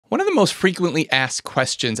One of the most frequently asked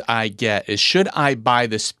questions I get is, should I buy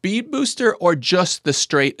the speed booster or just the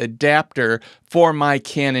straight adapter for my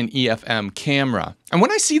Canon EF-M camera? And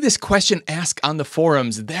when I see this question asked on the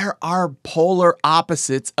forums, there are polar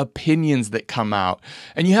opposites opinions that come out.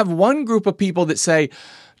 And you have one group of people that say,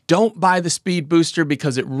 don't buy the speed booster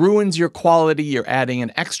because it ruins your quality. You're adding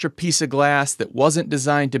an extra piece of glass that wasn't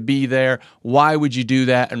designed to be there. Why would you do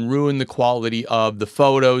that and ruin the quality of the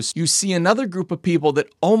photos? You see another group of people that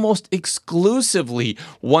almost exclusively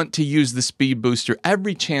want to use the speed booster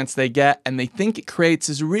every chance they get, and they think it creates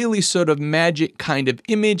this really sort of magic kind of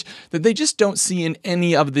image that they just don't see in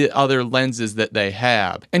any of the other lenses that they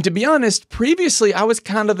have. And to be honest, previously I was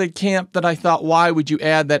kind of the camp that I thought, why would you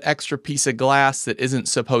add that extra piece of glass that isn't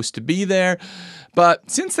supposed to be there?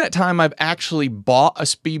 But since that time, I've actually bought a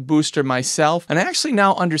speed booster myself, and I actually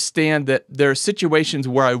now understand that there are situations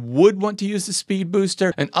where I would want to use the speed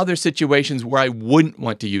booster and other situations where I wouldn't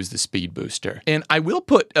want to use the speed booster. And I will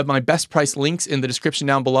put my best price links in the description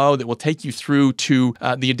down below that will take you through to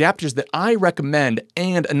the adapters that I recommend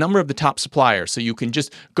and a number of the top suppliers. So you can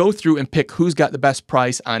just go through and pick who's got the best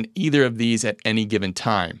price on either of these at any given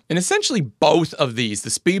time. And essentially both of these, the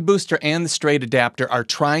speed booster and the straight adapter, are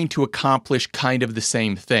trying to accomplish kind of the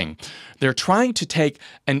same thing. They're trying to take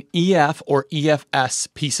an EF or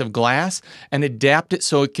EFS piece of glass and adapt it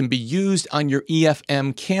so it can be used on your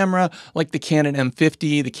EF-M camera, like the Canon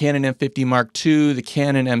M50, the Canon M50 Mark II, the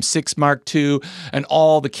Canon M6 Mark II, and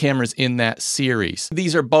all the cameras in that series.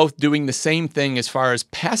 These are both doing the same thing as far as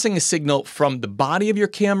passing a signal from the body of your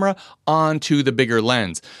camera onto the bigger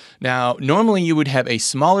lens. Now, normally you would have a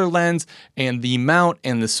smaller lens, and the mount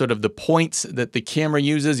and the sort of the points that the camera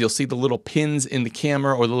uses, you'll see the little pins in the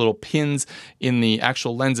camera or the little pins in the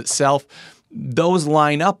actual lens itself. Those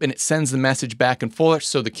line up and it sends the message back and forth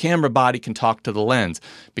so the camera body can talk to the lens.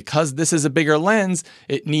 Because this is a bigger lens,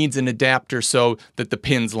 it needs an adapter so that the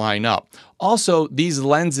pins line up. Also, these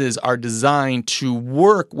lenses are designed to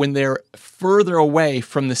work when they're further away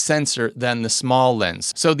from the sensor than the small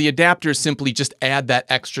lens. So the adapters simply just add that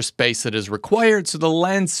extra space that is required, so the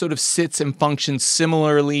lens sort of sits and functions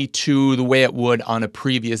similarly to the way it would on a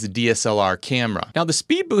previous DSLR camera. Now, the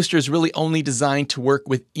speed booster is really only designed to work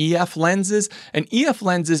with EF lenses, and EF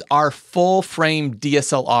lenses are full frame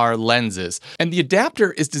DSLR lenses. And the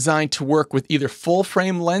adapter is designed to work with either full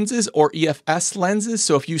frame lenses or EFS lenses.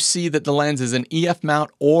 So if you see that the lens is an EF mount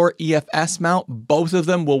or EFS mount, both of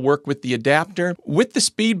them will work with the adapter. With the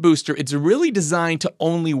speed booster, it's really designed to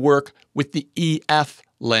only work with the EF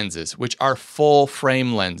lenses, which are full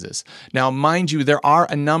frame lenses. Now, mind you, there are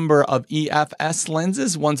a number of EFS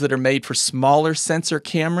lenses, ones that are made for smaller sensor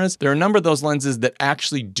cameras. There are a number of those lenses that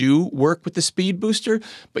actually do work with the speed booster,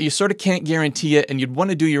 but you sort of can't guarantee it, and you'd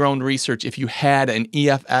want to do your own research. If you had an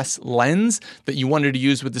EFS lens that you wanted to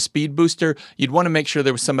use with the speed booster, you'd want to make sure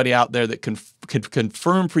there was somebody out there that could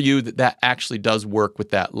confirm for you that that actually does work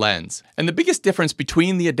with that lens. And the biggest difference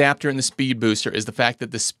between the adapter and the speed booster is the fact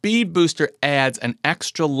that the speed booster adds an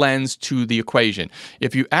extra lens to the equation.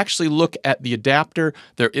 If you actually look at the adapter,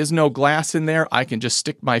 there is no glass in there. I can just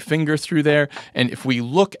stick my finger through there. And if we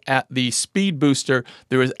look at the speed booster,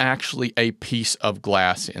 there is actually a piece of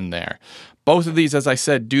glass in there. Both of these, as I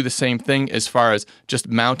said, do the same thing as far as just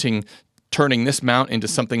turning this mount into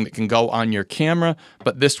something that can go on your camera,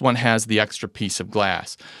 but this one has the extra piece of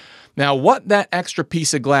glass. Now, what that extra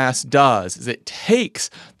piece of glass does is it takes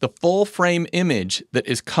the full frame image that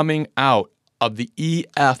is coming out of the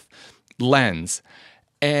EF lens,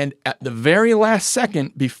 and at the very last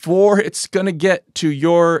second before it's going to get to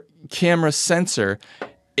your camera sensor,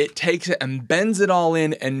 it takes it and bends it all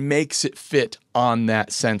in and makes it fit on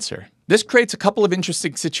that sensor. This creates a couple of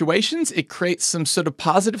interesting situations. It creates some sort of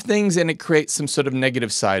positive things and it creates some sort of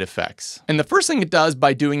negative side effects. And the first thing it does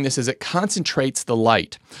by doing this is it concentrates the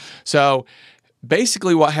light. So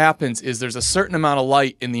basically what happens is there's a certain amount of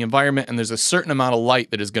light in the environment and there's a certain amount of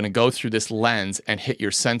light that is going to go through this lens and hit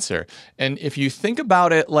your sensor. And if you think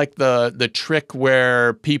about it like the trick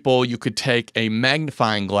where you could take a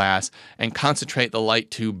magnifying glass and concentrate the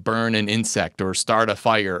light to burn an insect or start a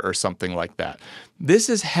fire or something like that. This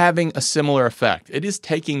is having a similar effect. It is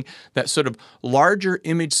taking that sort of larger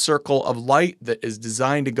image circle of light that is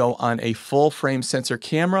designed to go on a full frame sensor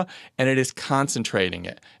camera, and it is concentrating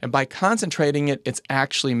it. And by concentrating it, it's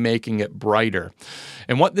actually making it brighter.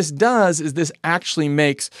 And what this does is this actually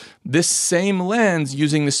makes this same lens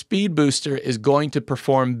using the speed booster is going to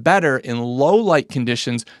perform better in low light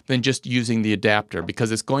conditions than just using the adapter,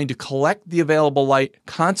 because it's going to collect the available light,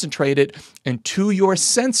 concentrate it, and to your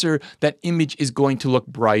sensor, that image is going going to look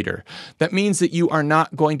brighter. That means that you are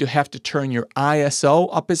not going to have to turn your ISO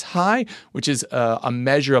up as high, which is a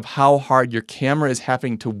measure of how hard your camera is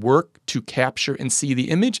having to work to capture and see the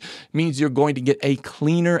image. It means you're going to get a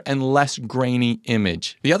cleaner and less grainy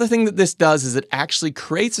image. The other thing that this does is it actually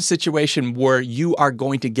creates a situation where you are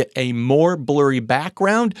going to get a more blurry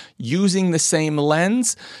background using the same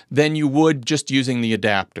lens than you would just using the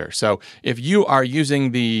adapter. So if you are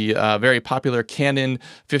using the very popular Canon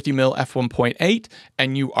 50mm f1.8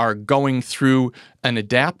 and you are going through an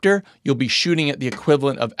adapter, you'll be shooting at the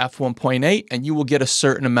equivalent of f1.8 and you will get a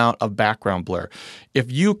certain amount of background blur.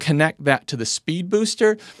 If you connect that to the speed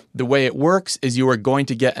booster, the way it works is you are going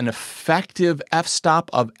to get an effective f-stop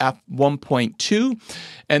of f1.2,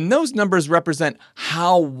 and those numbers represent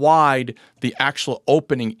how wide the actual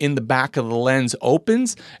opening in the back of the lens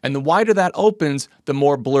opens, and the wider that opens, the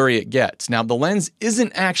more blurry it gets. Now, the lens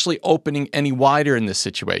isn't actually opening any wider in this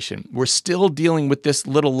situation. We're still dealing with this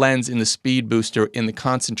little lens in the speed booster in the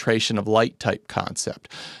concentration of light type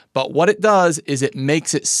concept. But what it does is it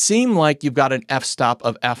makes it seem like you've got an f-stop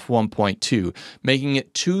of f1.2, making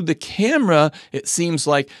it to the camera, it seems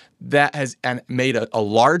like that has made a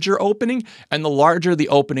larger opening, and the larger the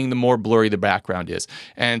opening, the more blurry the background is.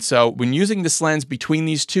 And so when using this lens between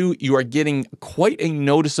these two, you are getting quite a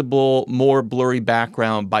noticeable, more blurry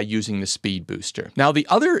background by using the speed booster. Now, the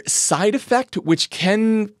other side effect, which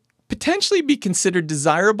can potentially be considered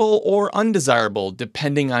desirable or undesirable,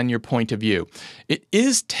 depending on your point of view. It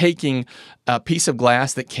is taking a piece of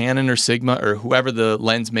glass that Canon or Sigma or whoever the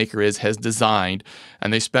lens maker is has designed,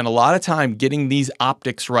 and they spend a lot of time getting these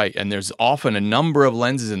optics right. And there's often a number of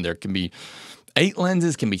lenses in there. It can be 8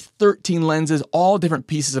 lenses, can be 13 lenses, all different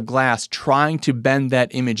pieces of glass trying to bend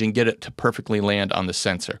that image and get it to perfectly land on the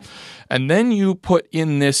sensor. And then you put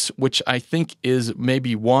in this, which I think is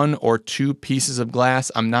maybe 1 or 2 pieces of glass,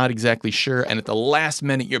 I'm not exactly sure, and at the last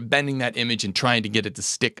minute you're bending that image and trying to get it to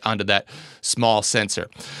stick onto that small sensor.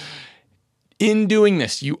 In doing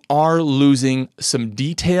this, you are losing some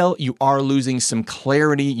detail, you are losing some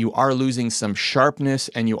clarity, you are losing some sharpness,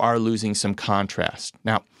 and you are losing some contrast.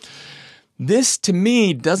 Now, this, to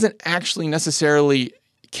me, doesn't actually necessarily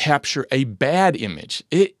capture a bad image.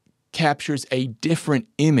 It captures a different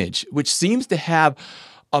image, which seems to have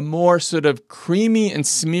a more sort of creamy and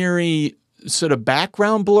smeary sort of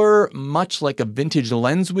background blur, much like a vintage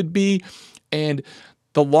lens would be. And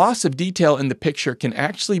the loss of detail in the picture can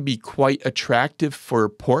actually be quite attractive for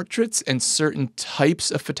portraits and certain types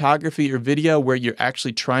of photography or video where you're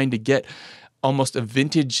actually trying to get almost a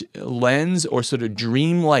vintage lens or sort of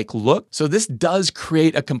dreamlike look. So this does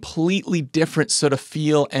create a completely different sort of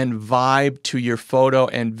feel and vibe to your photo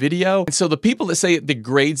and video. And so the people that say it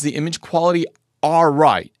degrades the image quality are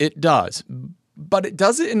right. It does. But it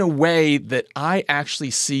does it in a way that I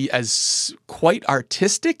actually see as quite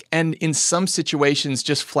artistic and in some situations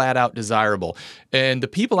just flat out desirable. And the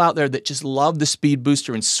people out there that just love the speed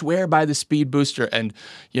booster and swear by the speed booster and,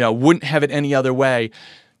 wouldn't have it any other way,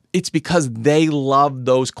 it's because they love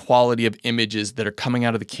those quality of images that are coming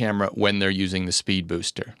out of the camera when they're using the speed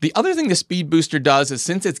booster. The other thing the speed booster does is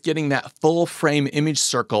since it's getting that full frame image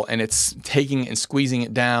circle and it's taking and squeezing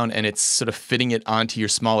it down and it's sort of fitting it onto your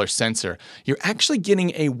smaller sensor, you're actually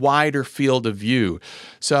getting a wider field of view.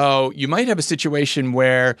 So you might have a situation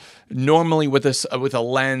where normally with a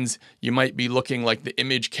lens, you might be looking like the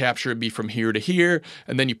image capture would be from here to here,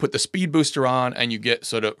 and then you put the speed booster on and you get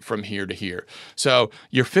sort of from here to here. So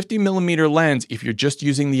your 50mm lens, if you're just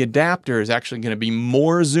using the adapter, is actually going to be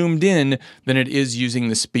more zoomed in than it is using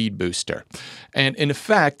the speed booster. And in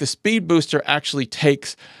effect, the speed booster actually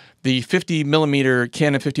takes the 50mm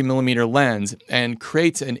Canon 50mm lens and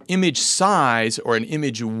creates an image size or an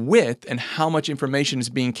image width and how much information is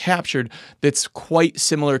being captured that's quite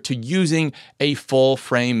similar to using a full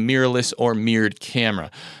frame mirrorless or mirrored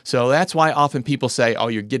camera. So that's why often people say, oh,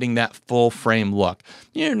 you're getting that full frame look.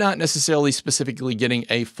 You're not necessarily specifically getting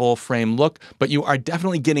a full frame look, but you are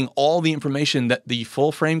definitely getting all the information that the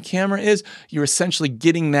full frame camera is. You're essentially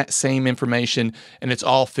getting that same information and it's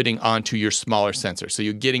all fitting onto your smaller sensor. So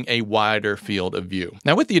you're getting a wider field of view.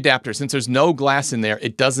 Now with the adapter, since there's no glass in there,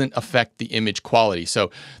 it doesn't affect the image quality.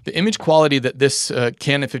 So the image quality that this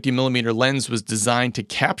Canon 50mm lens was designed to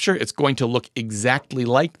capture, it's going to look exactly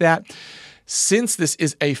like that. Since this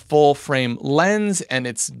is a full frame lens and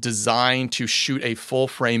it's designed to shoot a full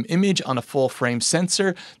frame image on a full frame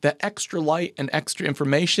sensor, that extra light and extra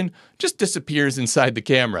information just disappears inside the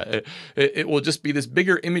camera. It will just be this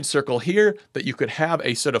bigger image circle here that you could have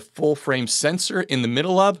a sort of full frame sensor in the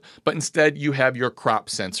middle of, but instead you have your crop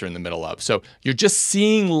sensor in the middle of. So you're just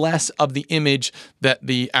seeing less of the image that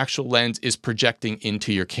the actual lens is projecting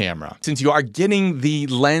into your camera. Since you are getting the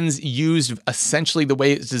lens used essentially the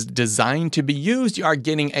way it is designed to be used, you are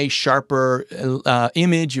getting a sharper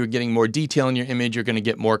image, you're getting more detail in your image, you're going to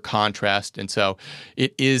get more contrast. And so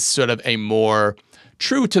it is sort of a more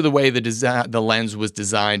true to the way the lens was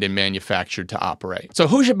designed and manufactured to operate. So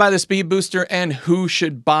who should buy the speed booster and who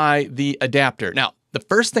should buy the adapter? Now, the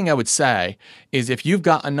first thing I would say is if you've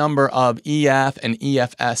got a number of EF and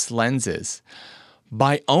EFS lenses,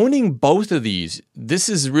 by owning both of these, this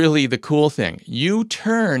is really the cool thing. You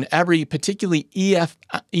turn every particularly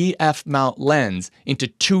EF mount lens into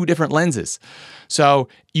two different lenses. So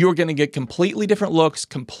you're going to get completely different looks,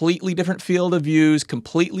 completely different field of views,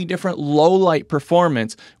 completely different low light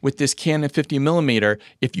performance with this Canon 50mm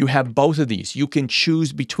if you have both of these. You can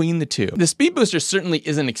choose between the two. The speed booster certainly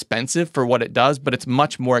isn't expensive for what it does, but it's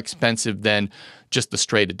much more expensive than just the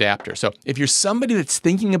straight adapter. So if you're somebody that's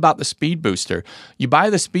thinking about the speed booster, you buy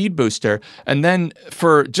the speed booster, and then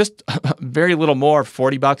for just very little more,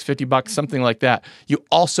 40 bucks, 50 bucks, something like that, you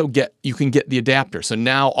can get the adapter. So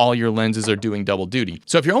now all your lenses are doing double duty.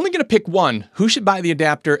 So if you're only going to pick one, who should buy the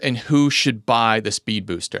adapter and who should buy the speed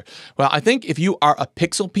booster? Well, I think if you are a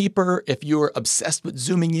pixel peeper, if you're obsessed with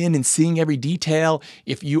zooming in and seeing every detail,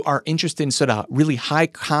 if you are interested in sort of really high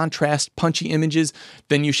contrast, punchy images,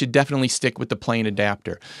 then you should definitely stick with the plain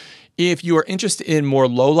adapter. If you are interested in more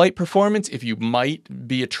low light performance, if you might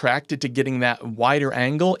be attracted to getting that wider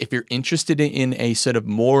angle, if you're interested in a sort of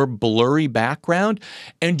more blurry background,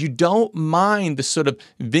 and you don't mind the sort of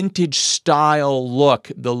vintage style look,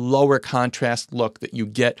 the lower contrast look that you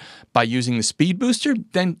get by using the speed booster,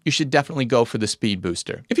 then you should definitely go for the speed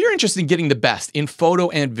booster. If you're interested in getting the best in photo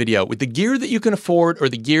and video with the gear that you can afford or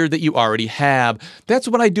the gear that you already have, that's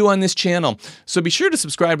what I do on this channel. So be sure to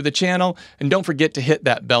subscribe to the channel and don't forget to hit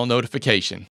that bell notification.